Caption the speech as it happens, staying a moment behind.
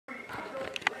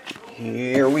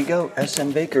Here we go.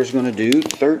 SMBaker is going to do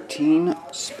 13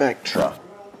 Spectra.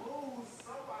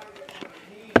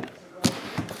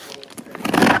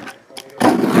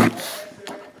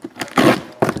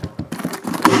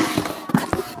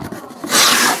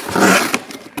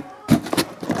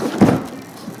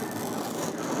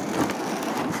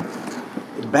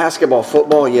 Basketball,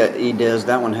 football, yeah, he does.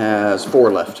 That one has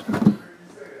 4 left.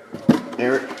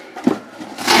 Eric.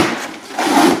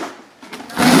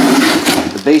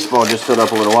 The baseball just filled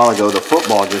up a little while ago. The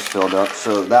football just filled up,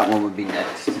 so that one would be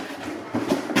next.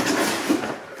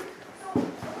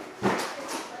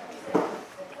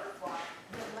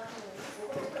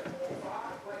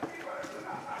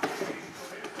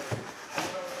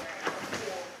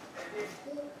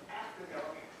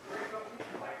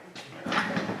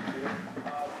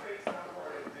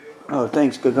 Oh,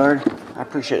 thanks, good guard. I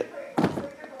appreciate it.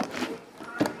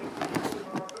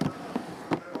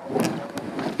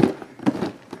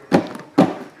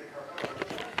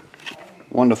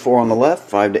 One to 4 on the left,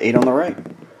 5 to 8 on the right.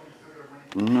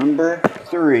 Number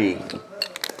 3.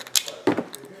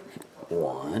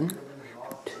 1,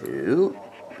 2,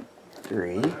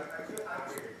 3,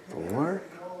 4,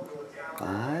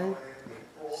 5,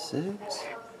 6,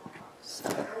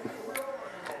 7.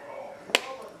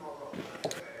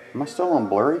 Am I still on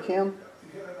blurry cam?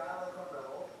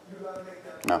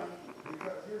 No.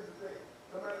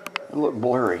 It looked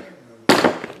blurry.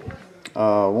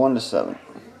 1 to 7.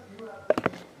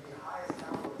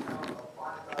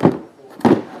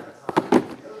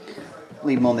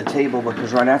 Leave them on the table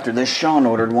because right after this, Sean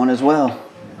ordered one as well.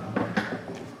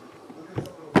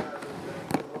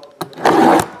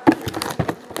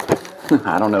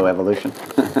 I don't know, Evolution.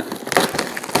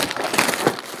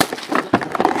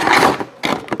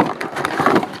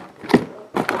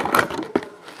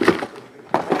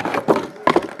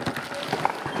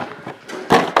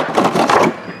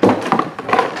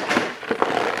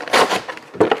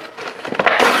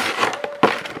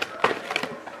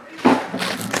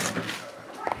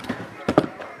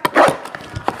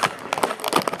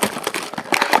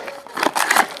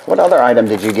 What other item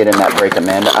did you get in that break,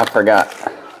 Amanda? I forgot.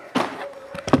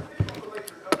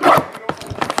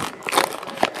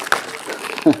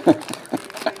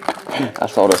 I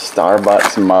sold a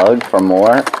Starbucks mug for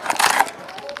more.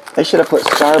 They should have put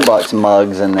Starbucks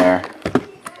mugs in there.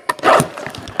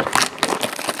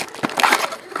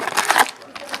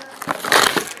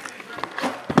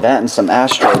 That and some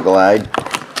Astroglide.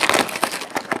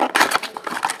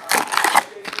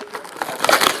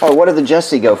 Oh, what did the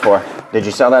Jesse go for? Did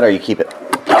you sell that or you keep it?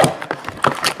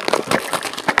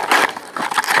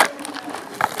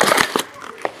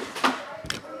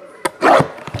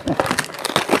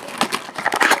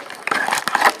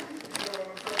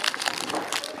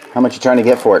 How much you trying to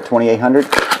get for it?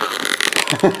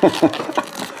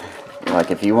 $2,800?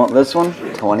 Like if you want this one,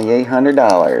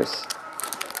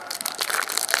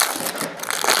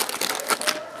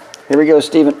 $2,800. Here we go,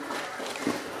 Steven.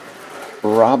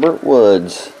 Robert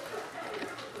Woods.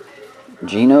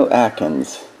 Geno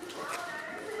Atkins,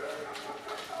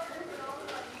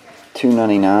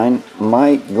 $2.99.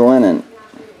 Mike Glennon,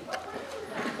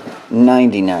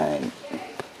 $99.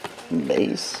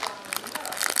 Base.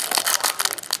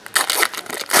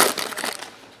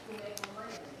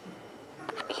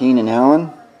 Keenan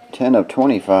Allen, 10 of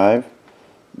 25.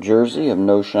 Jersey of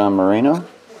Noshan Moreno,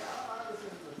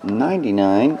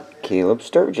 $99. Caleb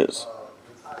Sturgis,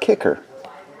 kicker,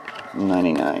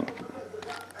 $99.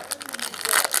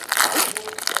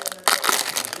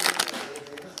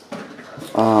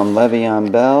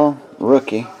 Le'Veon Bell,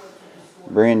 rookie.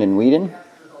 Brandon Whedon.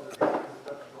 That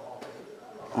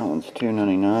one's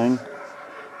 $2.99.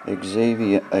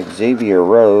 Xavier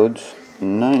Rhodes,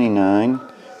 $99.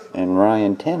 And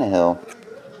Ryan Tannehill,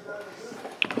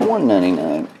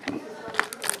 $1.99.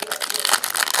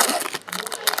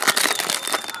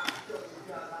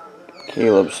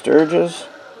 Caleb Sturgis,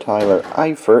 Tyler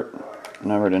Eifert,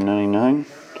 numbered to 99.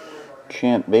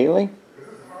 Champ Bailey.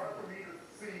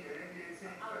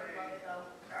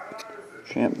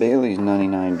 Champ Bailey's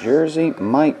 99 jersey.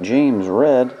 Mike James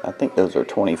red. I think those are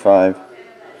 25.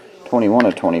 21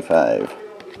 of 25.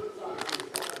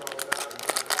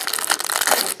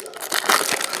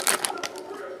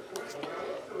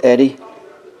 Eddie,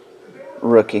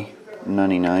 rookie,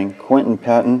 99. Quentin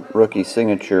Patton, rookie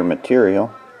signature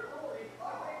material.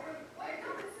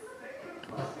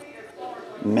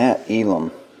 Matt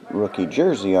Elam, rookie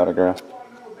jersey autograph,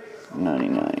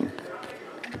 99.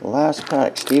 Last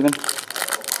pack, Steven.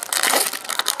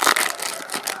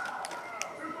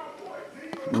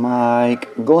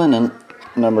 Mike Glennon,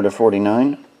 number to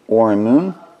 49. Warren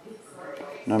Moon,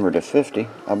 number to 50.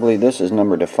 I believe this is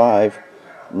number to 5.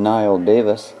 Niall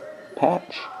Davis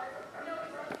patch.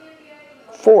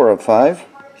 4 of 5.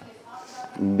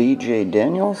 BJ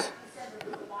Daniels.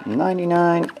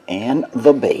 99. And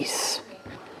the base.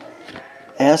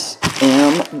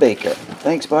 SM Baker.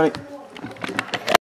 Thanks, buddy.